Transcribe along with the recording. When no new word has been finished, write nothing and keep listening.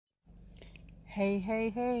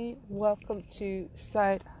Hey, welcome to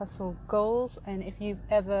Side Hustle Goals. And if you've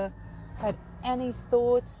ever had any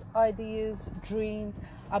thoughts, ideas, dream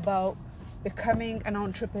about becoming an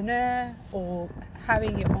entrepreneur or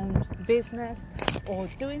having your own business or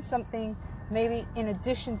doing something maybe in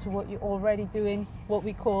addition to what you're already doing, what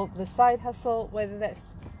we call the side hustle,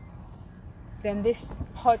 then this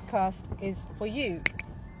podcast is for you.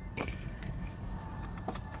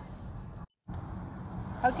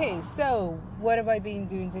 Okay, so what have I been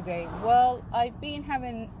doing today? Well, I've been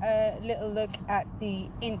having a little look at the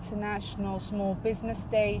International Small Business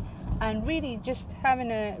Day and really just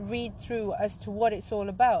having a read through as to what it's all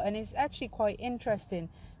about. And it's actually quite interesting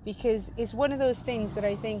because it's one of those things that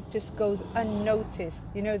I think just goes unnoticed.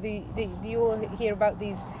 You know, you all hear about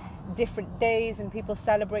these different days and people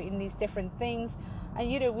celebrating these different things. And,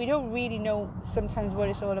 we don't really know sometimes what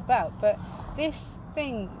it's all about. But this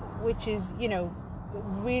thing, which is,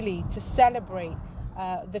 really to celebrate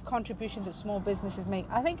the contribution that small businesses make,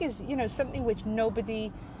 I think is something which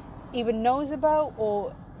nobody even knows about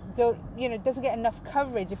or doesn't get enough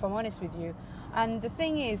coverage, if I'm honest with you. And the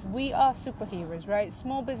thing is, we are superheroes, right?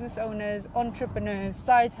 Small business owners, entrepreneurs,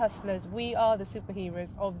 side hustlers, we are the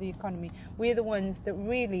superheroes of the economy. We're the ones that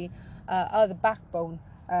really are the backbone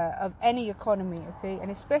of any economy, okay? And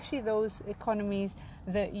especially those economies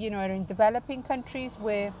that are in developing countries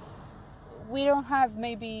where we don't have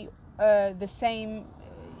maybe the same,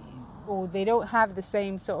 or they don't have the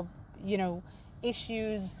same sort of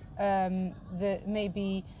issues that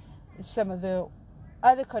maybe some of the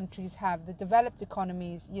other countries have. The developed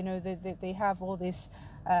economies, they have all this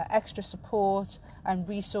extra support and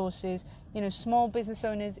resources. Small business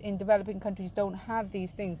owners in developing countries don't have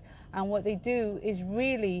these things, and what they do is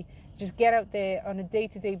really just get out there on a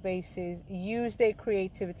day-to-day basis, use their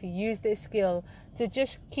creativity, use their skill to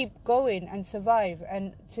just keep going and survive,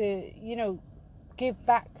 and to give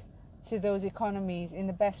back to those economies in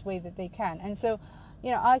the best way that they can. And so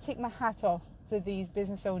I take my hat off to these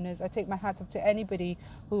business owners. I take my hat off to anybody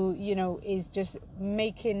who is just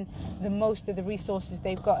making the most of the resources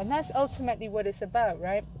they've got. And that's ultimately what it's about,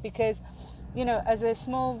 right? Because as a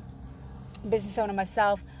small business owner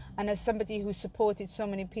myself, and as somebody who supported so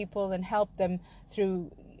many people and helped them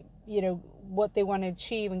through what they want to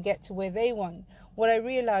achieve and get to where they want, what I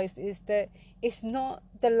realized is that it's not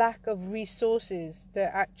the lack of resources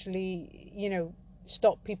that actually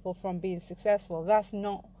stop people from being successful. That's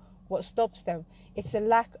not what stops them. It's a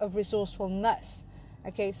lack of resourcefulness.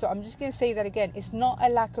 Okay, so I'm just going to say that again. It's not a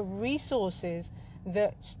lack of resources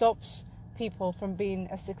that stops people from being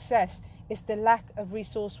a success. It's the lack of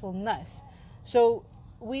resourcefulness. So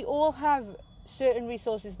we all have certain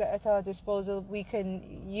resources that are at our disposal. We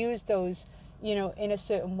can use those, in a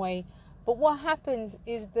certain way. But what happens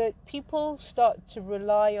is that people start to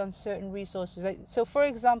rely on certain resources. So, for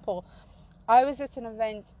example, I was at an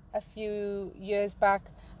event a few years back,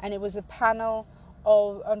 and it was a panel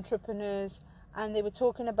of entrepreneurs, and they were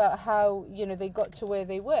talking about how they got to where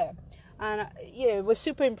they were. And it was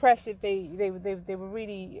super impressive. They were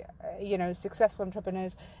really successful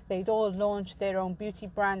entrepreneurs. They'd all launched their own beauty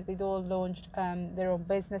brands. They'd all launched their own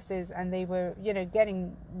businesses, and they were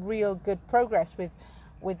getting real good progress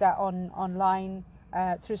with that online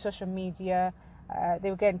through social media.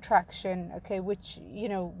 They were getting traction, okay, which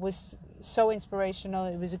was so inspirational.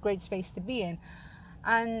 It was a great space to be in,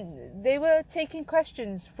 and they were taking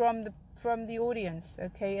questions from the audience,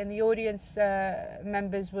 okay, and the audience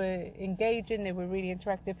members were engaging. They were really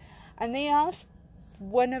interactive, and they asked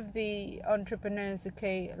one of the entrepreneurs,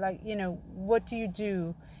 okay, what do you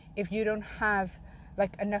do if you don't have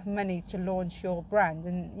enough money to launch your brand?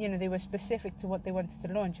 And they were specific to what they wanted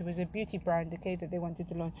to launch. It was a beauty brand, okay, that they wanted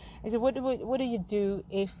to launch. I said, what do you do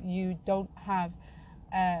if you don't have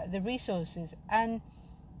the resources? And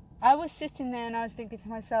I was sitting there and I was thinking to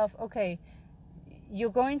myself, okay,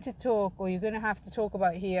 you're going to talk, or you're going to have to talk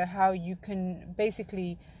about here how you can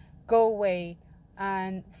basically go away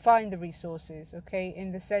and find the resources, okay,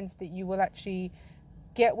 in the sense that you will actually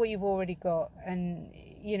get what you've already got, and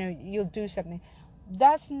you'll do something.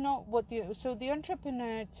 That's not what so the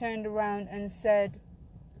entrepreneur turned around and said,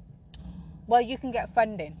 well, you can get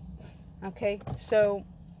funding, okay? So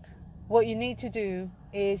what you need to do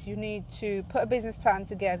is you need to put a business plan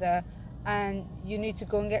together, and you need to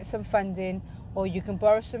go and get some funding, or you can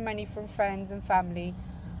borrow some money from friends and family.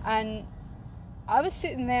 And I was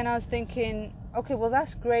sitting there and I was thinking, okay, well,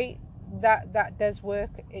 that's great. That does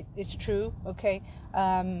work. It's true, okay?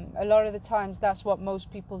 A lot of the times that's what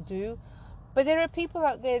most people do. But there are people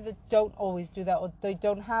out there that don't always do that, or they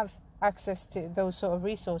don't have access to those sort of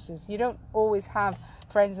resources. You don't always have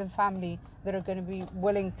friends and family that are going to be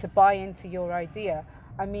willing to buy into your idea.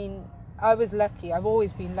 I mean, I was lucky. I've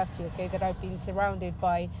always been lucky, okay, that I've been surrounded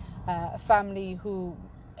by a family who,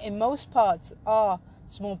 in most parts, are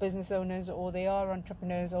small business owners, or they are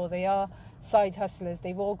entrepreneurs, or they are side hustlers.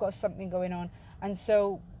 They've all got something going on. And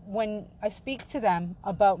so when I speak to them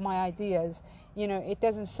about my ideas, you know, it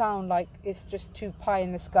doesn't sound like it's just too pie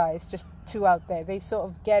in the sky. It's just too out there. They sort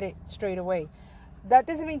of get it straight away. That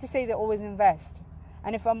doesn't mean to say they always invest.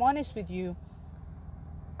 And if I'm honest with you,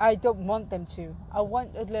 I don't want them to. I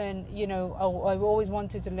want to learn, you know, I've always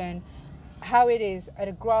wanted to learn how it is at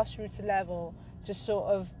a grassroots level to sort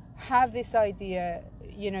of have this idea,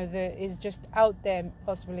 you know, that is just out there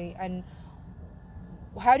possibly, and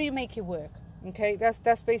how do you make it work? Okay,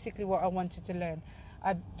 that's basically what I wanted to learn.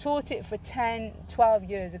 I've taught it for 10, 12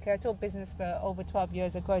 years. Okay, I taught business for over 12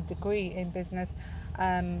 years. I got a degree in business,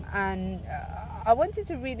 and I wanted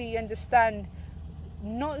to really understand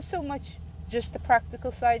not so much just the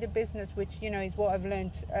practical side of business, which, you know, is what I've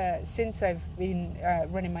learned since I've been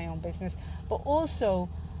running my own business, but also,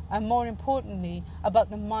 and more importantly,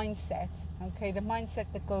 about the mindset. Okay, the mindset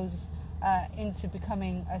that goes into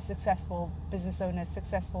becoming a successful business owner,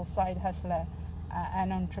 successful side hustler,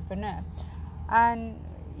 an entrepreneur. And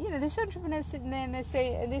you know, this entrepreneur sitting there, and they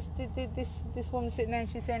say, and this woman sitting there, and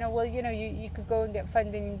she's saying, oh well, you know, you could go and get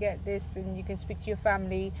funding and get this, and you can speak to your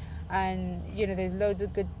family, and you know, there's loads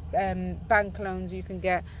of good bank loans you can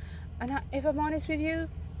get. And if I'm honest with you,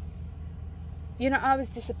 you know, I was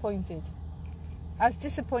disappointed. I was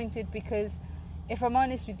disappointed because, if I'm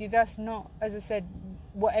honest with you, that's not, as I said,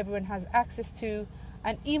 what everyone has access to.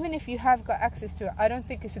 And even if you have got access to it, I don't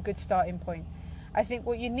think it's a good starting point. I think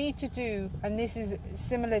what you need to do, and this is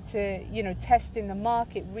similar to, you know, testing the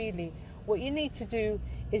market really, what you need to do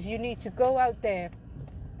is you need to go out there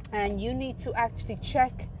and you need to actually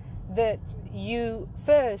check that you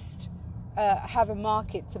first have a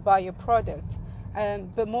market to buy your product.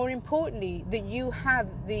 But more importantly, that you have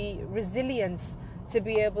the resilience to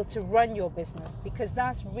be able to run your business, because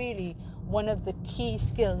that's really one of the key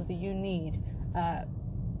skills that you need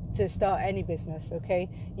to start any business. Okay,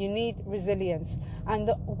 you need resilience, and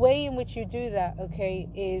the way in which you do that, okay,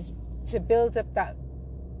 is to build up that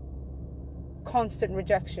constant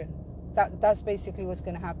rejection. That's basically what's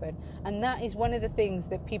going to happen, and that is one of the things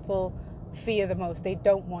that people fear the most. They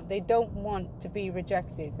don't want to be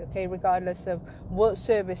rejected, okay, regardless of what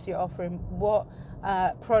service you're offering, what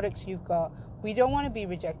products you've got. We don't want to be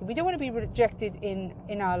rejected. We don't want to be rejected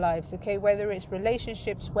in our lives, okay, whether it's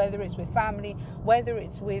relationships, whether it's with family, whether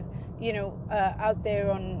it's with, you know, out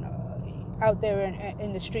there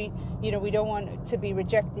in the street. You know, we don't want to be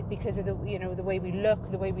rejected because of the, you know, the way we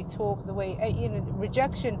look, the way we talk, the way, you know,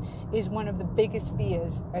 rejection is one of the biggest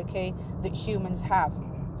fears, okay, that humans have.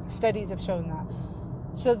 Studies have shown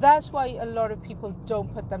that. So that's why a lot of people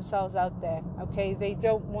don't put themselves out there, okay? They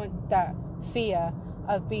don't want that fear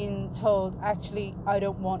of being told, actually, I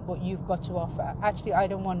don't want what you've got to offer. Actually, I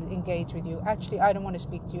don't want to engage with you. Actually, I don't want to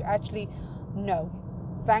speak to you. Actually, no.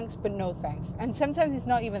 Thanks, but no thanks. And sometimes it's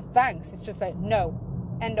not even thanks. It's just like, no,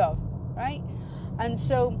 end of, right? And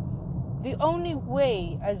so the only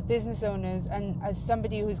way as business owners and as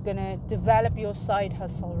somebody who's going to develop your side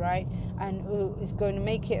hustle, right, and who is going to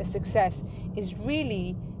make it a success, is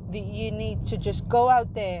really that you need to just go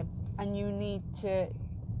out there and you need to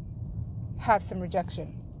have some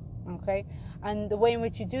rejection, okay? And the way in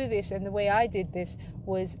which you do this, and the way I did this,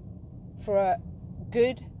 was for a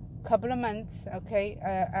good couple of months, okay,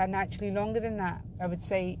 and actually longer than that, I would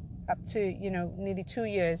say up to, you know, nearly 2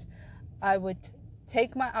 years, I would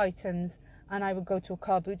take my items and I would go to a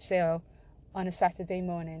car boot sale on a Saturday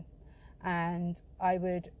morning, and I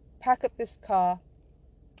would pack up this car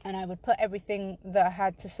and I would put everything that I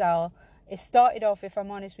had to sell. It started off, if I'm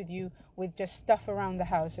honest with you, with just stuff around the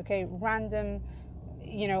house, okay, random,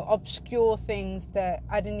 you know, obscure things that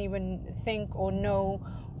I didn't even think or know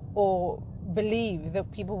or believe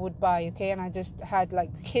that people would buy, okay? And I just had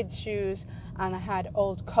like kids' shoes, and I had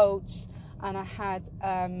old coats, and I had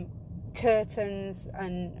curtains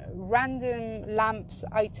and random lamps,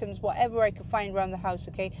 items, whatever I could find around the house,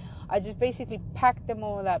 okay? I just basically packed them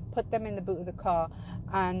all up, put them in the boot of the car,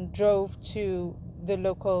 and drove to the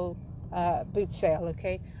local boot sale,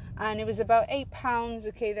 okay? And it was about £8,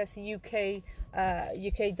 okay? That's UK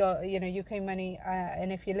you know, UK money,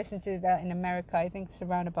 and if you listen to that in America, I think it's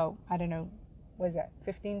around about, I don't know, what is that,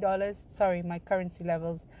 $15? Sorry, my currency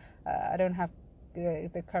levels, I don't have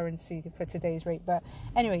the currency for today's rate, but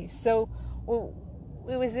anyway, so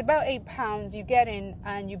it was about £8. You get in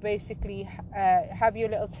and you basically have your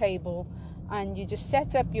little table, and you just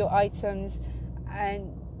set up your items.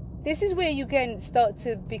 And this is where you can start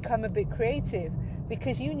to become a bit creative,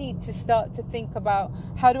 because you need to start to think about,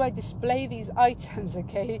 how do I display these items,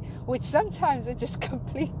 okay, which sometimes are just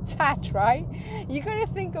complete tat, right? You got to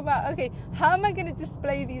think about, okay, how am I going to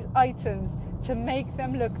display these items to make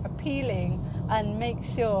them look appealing and make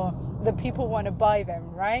sure that people want to buy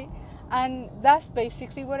them, right? And that's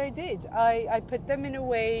basically what I did. I put them in a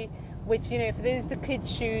way which, if there's the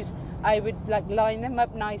kids' shoes, I would like line them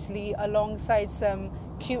up nicely alongside some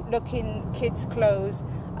cute looking kids' clothes.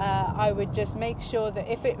 I would just make sure that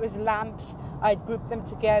if it was lamps, I'd group them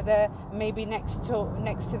together, maybe next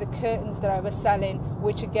to the curtains that I was selling,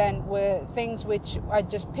 which again were things which I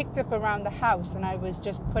just picked up around the house, and I was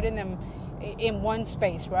just putting them in one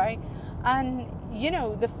space, right? And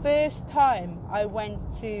the first time I went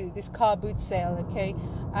to this car boot sale, okay,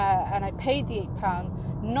 and I paid the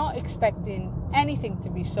 £8, not expecting anything to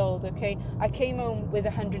be sold, okay, I came home with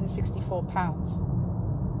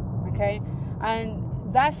 £164, okay, and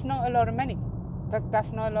that's not a lot of money.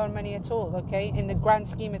 That's not a lot of money at all, okay, in the grand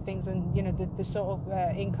scheme of things, and the sort of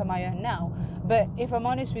income I earn now. But if I'm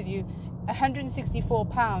honest with you,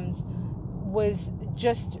 £164 was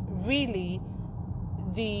just really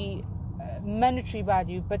the monetary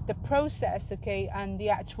value, but the process, okay, and the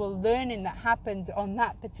actual learning that happened on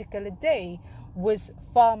that particular day was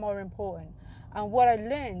far more important. And what I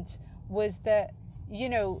learned was that,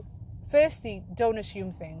 firstly, don't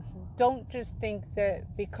assume things. Don't just think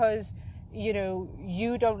that because you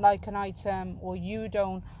don't like an item, or you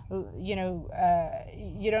don't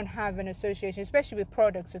have an association, especially with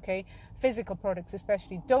products, okay, physical products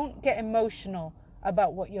especially. Don't get emotional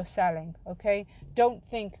about what you're selling, okay? Don't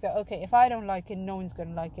think that, okay, if I don't like it, no one's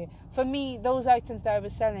gonna like it. For me, those items that I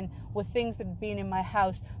was selling were things that had been in my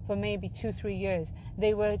house for maybe 2-3 years.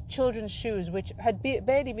 They were children's shoes which had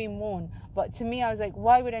barely been worn, but to me I was like,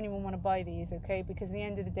 why would anyone want to buy these, okay? Because at the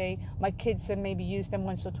end of the day, my kids have maybe used them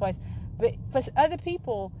once or twice. But for other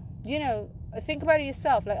people, think about it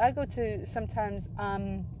yourself. Like, I go to sometimes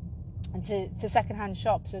to secondhand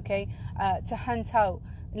shops, okay, to hunt out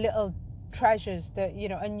little treasures, that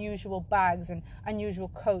unusual bags and unusual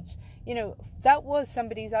coats. That was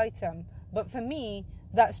somebody's item, but for me,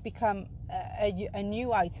 that's become a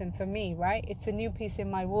new item for me, right? It's a new piece in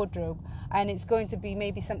my wardrobe, and it's going to be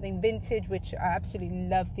maybe something vintage, which I absolutely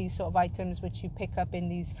love. These sort of items which you pick up in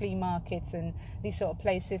these flea markets and these sort of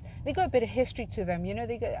places, they got a bit of history to them,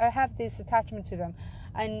 I have this attachment to them,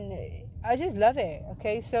 and I just love it,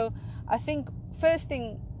 okay? So I think first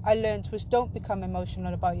thing I learned was, don't become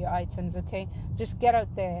emotional about your items, okay? Just get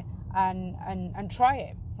out there and try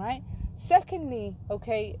it, right? Secondly,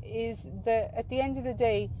 okay, is that at the end of the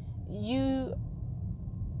day, you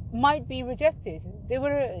might be rejected. There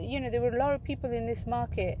were a lot of people in this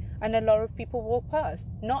market, and a lot of people walked past.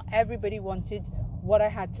 Not everybody wanted what I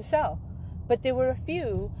had to sell, but there were a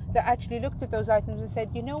few that actually looked at those items and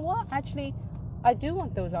said, you know what, actually I do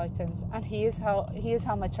want those items, and here's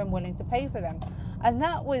how much I'm willing to pay for them. And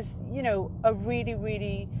that was a really,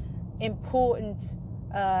 really important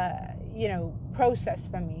process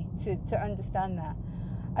for me to understand that.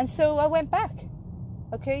 And so I went back,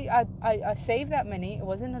 okay. I saved that money. It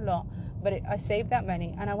wasn't a lot, but I saved that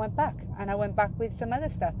money, and I went back with some other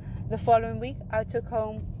stuff. The following week I took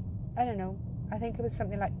home, I don't know, I think it was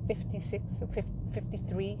something like 56 or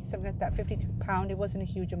 53, something like that, £52. It wasn't a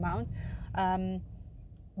huge amount,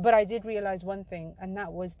 but I did realize one thing, and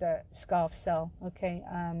that was that scarves sell, okay,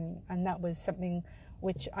 and that was something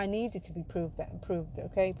which I needed to be proved,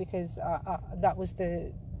 okay, because that was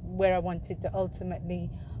where I wanted to ultimately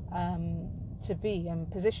to be and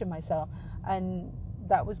position myself, and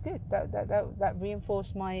that was good. That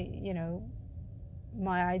reinforced my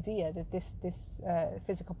my idea that this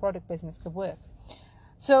physical product business could work.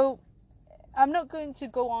 So I'm not going to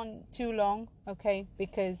go on too long, okay,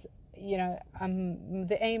 because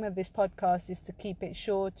the aim of this podcast is to keep it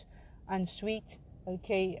short and sweet,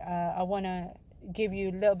 okay. I want to give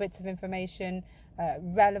you little bits of information,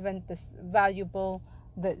 relevant, that's valuable,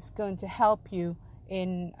 that's going to help you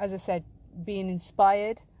in, as I said, being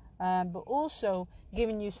inspired, but also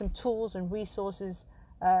giving you some tools and resources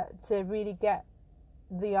to really get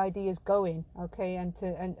the ideas going, okay, and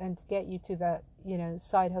to get you to that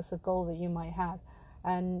side hustle goal that you might have.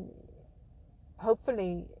 And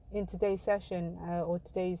hopefully in today's session or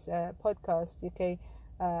today's podcast, okay,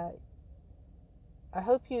 I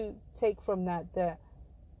hope you take from that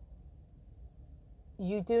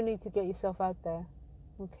you do need to get yourself out there,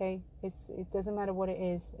 okay. It doesn't matter what it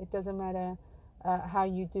is. It doesn't matter how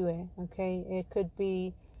you do it, okay. It could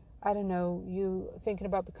be, I don't know, you thinking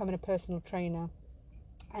about becoming a personal trainer.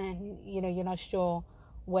 and you're not sure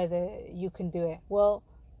whether you can do it. Well,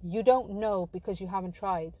 you don't know because you haven't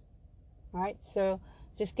tried. All right, so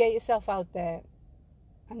just get yourself out there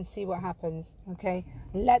and see what happens. Okay,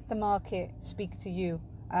 let the market speak to you,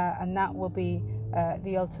 and that will be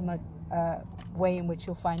the ultimate way in which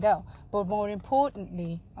you'll find out. But more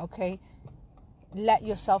importantly, okay, let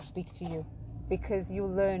yourself speak to you, because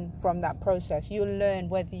you'll learn from that process. You'll learn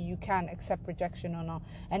whether you can accept rejection or not.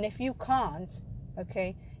 And if you can't,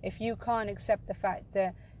 okay, if you can't accept the fact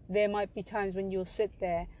that there might be times when you'll sit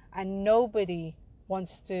there and nobody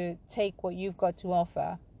wants to take what you've got to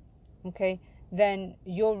offer, okay, then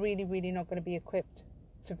you're really, really not going to be equipped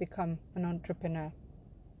to become an entrepreneur.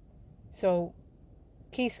 So,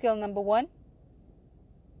 key skill number 1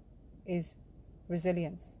 is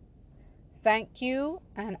resilience. Thank you,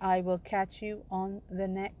 and I will catch you on the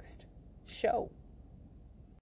next show.